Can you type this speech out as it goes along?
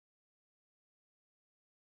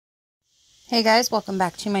Hey guys, welcome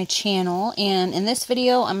back to my channel, and in this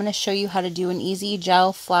video I'm going to show you how to do an easy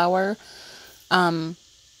gel flower.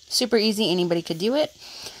 Super easy, anybody could do it.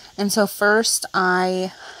 And so first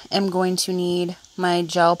I am going to need my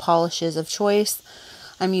gel polishes of choice.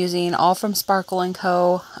 I'm using all from Sparkle &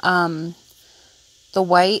 Co. The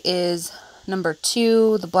white is number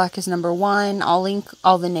 2, the black is number 1. I'll link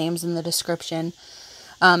all the names in the description.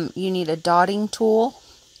 You need a dotting tool,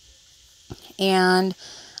 and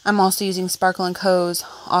I'm also using Sparkle & Co.'s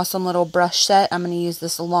awesome little brush set. I'm going to use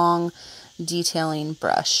this long detailing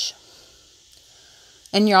brush.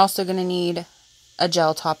 And you're also going to need a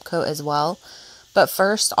gel top coat as well. But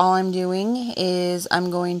first, all I'm doing is I'm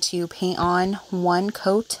going to paint on 1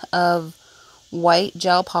 coat of white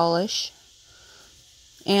gel polish.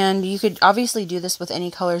 And you could obviously do this with any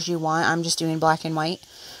colors you want. I'm just doing black and white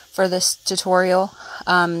for this tutorial.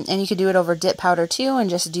 And you could do it over dip powder too and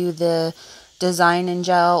just do the design in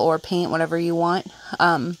gel or paint, whatever you want.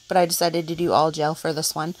 But I decided to do all gel for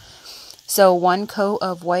this one. So 1 coat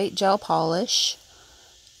of white gel polish.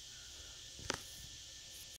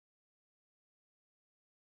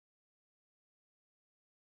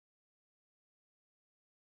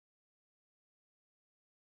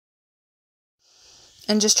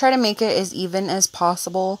 And just try to make it as even as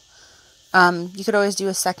possible. You could always do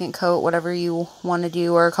a second coat, whatever you want to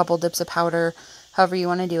do, or a couple dips of powder, however you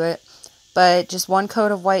want to do it. But just 1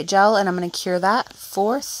 coat of white gel, and I'm going to cure that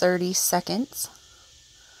for 30 seconds.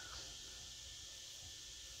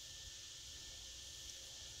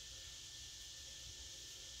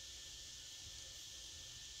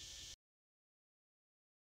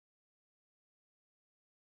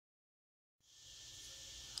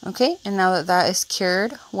 Okay, and now that that is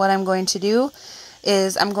cured, what I'm going to do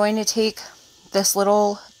is I'm going to take this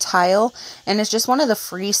little tile, and it's just one of the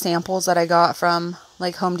free samples that I got from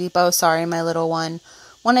like Home Depot. Sorry, my little one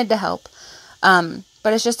wanted to help.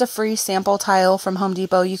 But it's just a free sample tile from Home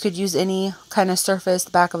Depot. You could use any kind of surface, the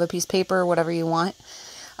back of a piece of paper, whatever you want.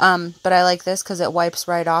 But I like this because it wipes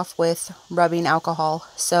right off with rubbing alcohol.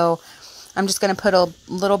 So I'm just going to put a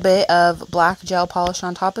little bit of black gel polish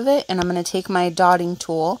on top of it, and I'm going to take my dotting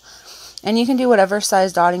tool. And you can do whatever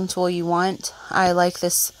size dotting tool you want. I like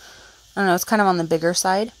this, I don't know, it's kind of on the bigger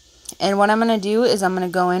side. And what I'm going to do is I'm going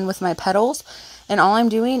to go in with my petals, and all I'm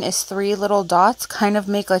doing is 3 little dots, kind of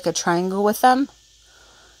make like a triangle with them,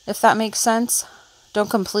 if that makes sense. Don't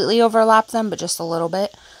completely overlap them, but just a little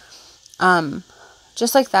bit.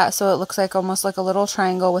 Just like that, so it looks like almost like a little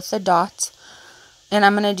triangle with the dots. And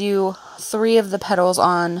I'm going to do 3 of the petals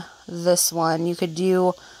on this one. You could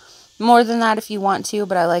do more than that if you want to,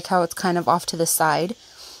 but I like how it's kind of off to the side.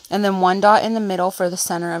 And then 1 dot in the middle for the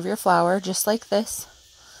center of your flower, just like this.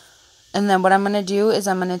 And then what I'm going to do is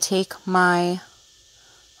I'm going to take my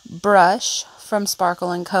brush from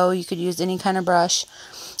Sparkle & Co. You could use any kind of brush.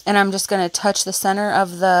 And I'm just going to touch the center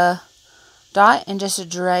of the dot and just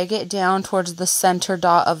drag it down towards the center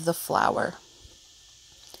dot of the flower.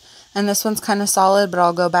 And this one's kind of solid, but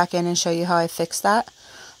I'll go back in and show you how I fix that.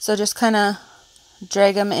 So just kind of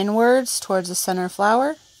drag them inwards towards the center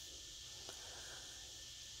flower.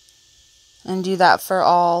 And do that for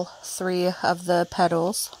all 3 of the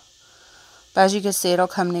petals. But as you can see, it'll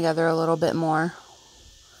come together a little bit more.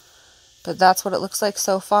 But that's what it looks like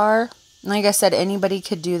so far. And like I said, anybody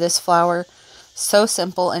could do this flower. So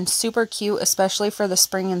simple and super cute, especially for the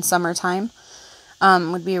spring and summertime.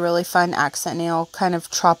 Would be a really fun accent nail, kind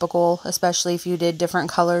of tropical, especially if you did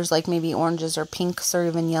different colors like maybe oranges or pinks or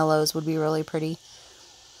even yellows would be really pretty.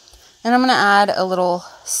 And I'm going to add a little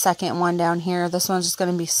second one down here. This one's just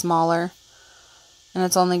going to be smaller, and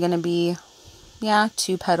it's only going to be,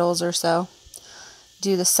 2 petals or so.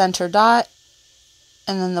 Do the center dot,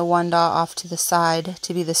 and then the 1 dot off to the side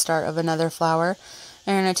to be the start of another flower.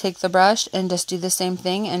 And you're going to take the brush and just do the same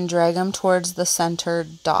thing and drag them towards the center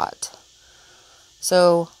dot.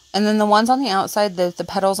 So, and then the ones on the outside, the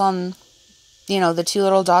petals on, the 2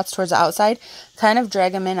 little dots towards the outside, kind of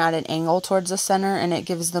drag them in at an angle towards the center, and it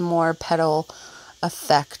gives the more petal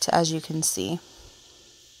effect, as you can see.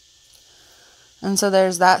 And so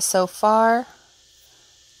there's that so far.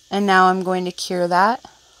 And now I'm going to cure that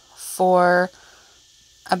for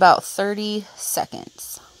about 30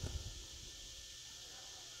 seconds.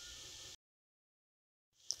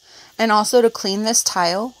 And also, to clean this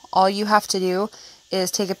tile, all you have to do is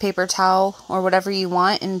take a paper towel or whatever you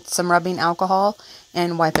want and some rubbing alcohol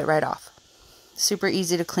and wipe it right off. Super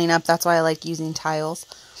easy to clean up. That's why I like using tiles.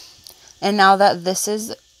 And now that this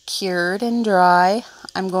is cured and dry,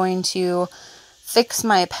 I'm going to fix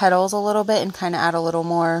my petals a little bit and kind of add a little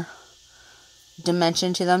more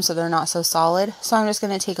dimension to them so they're not so solid. So I'm just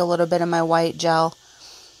going to take a little bit of my white gel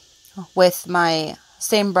with my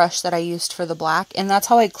same brush that I used for the black. And that's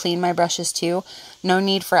how I clean my brushes too. No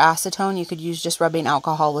need for acetone. You could use just rubbing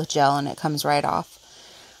alcohol with gel and it comes right off.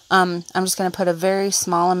 I'm just going to put a very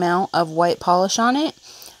small amount of white polish on it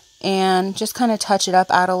and just kind of touch it up,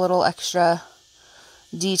 add a little extra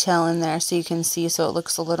detail in there so you can see, so it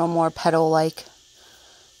looks a little more petal-like.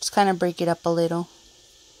 Just kind of break it up a little.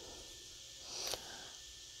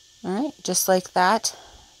 Alright, just like that.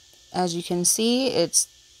 As you can see, it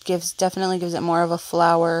definitely gives it more of a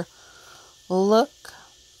flower look.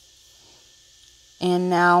 And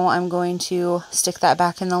now I'm going to stick that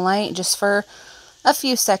back in the light just for a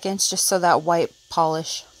few seconds, just so that white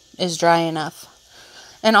polish is dry enough.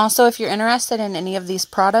 And also, if you're interested in any of these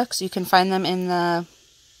products, you can find them in the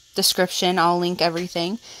description. I'll link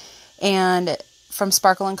everything. And from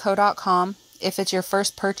sparkleandco.com, if it's your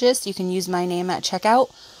first purchase, you can use my name at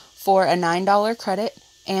checkout for a $9 credit,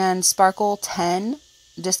 and Sparkle 10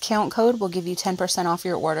 discount code will give you 10% off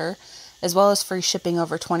your order, as well as free shipping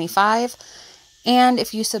over $25. And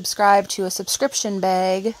if you subscribe to a subscription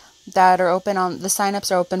bag that are open on, the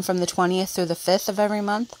signups are open from the 20th through the 5th of every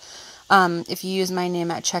month. If you use my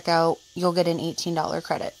name at checkout, you'll get an $18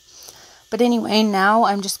 credit. But anyway, now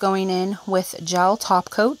I'm just going in with gel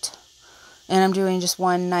top coat, and I'm doing just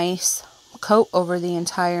one nice coat over the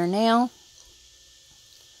entire nail.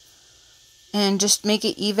 And just make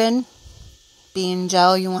it even. Being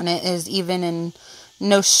gel, you want it as even and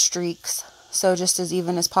no streaks, so just as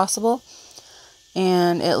even as possible.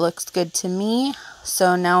 And it looks good to me.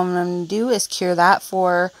 So now what I'm going to do is cure that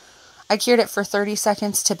for, I cured it for 30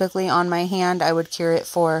 seconds. Typically on my hand, I would cure it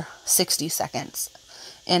for 60 seconds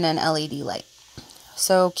in an LED light.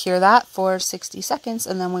 So cure that for 60 seconds,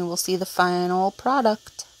 and then we will see the final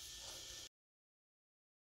product.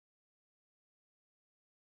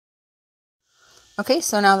 Okay,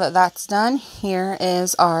 so now that that's done, here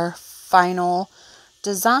is our final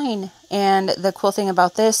design. And the cool thing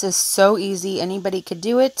about this is so easy. Anybody could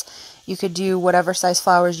do it. You could do whatever size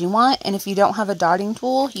flowers you want. And if you don't have a dotting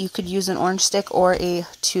tool, you could use an orange stick or a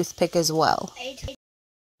toothpick as well.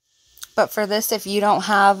 But for this, if you don't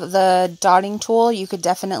have the dotting tool, you could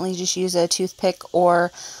definitely just use a toothpick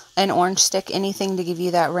or an orange stick, anything to give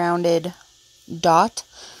you that rounded dot.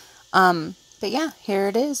 But yeah, here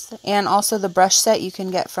it is. And also the brush set you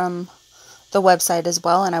can get from the website as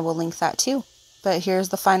well, and I will link that too. But here's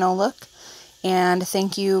the final look. And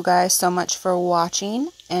thank you guys so much for watching.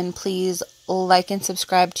 And please like and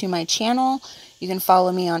subscribe to my channel. You can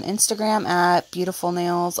follow me on Instagram at Beautiful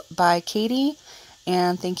Nails by Katie.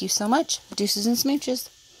 And thank you so much. Deuces and smooches.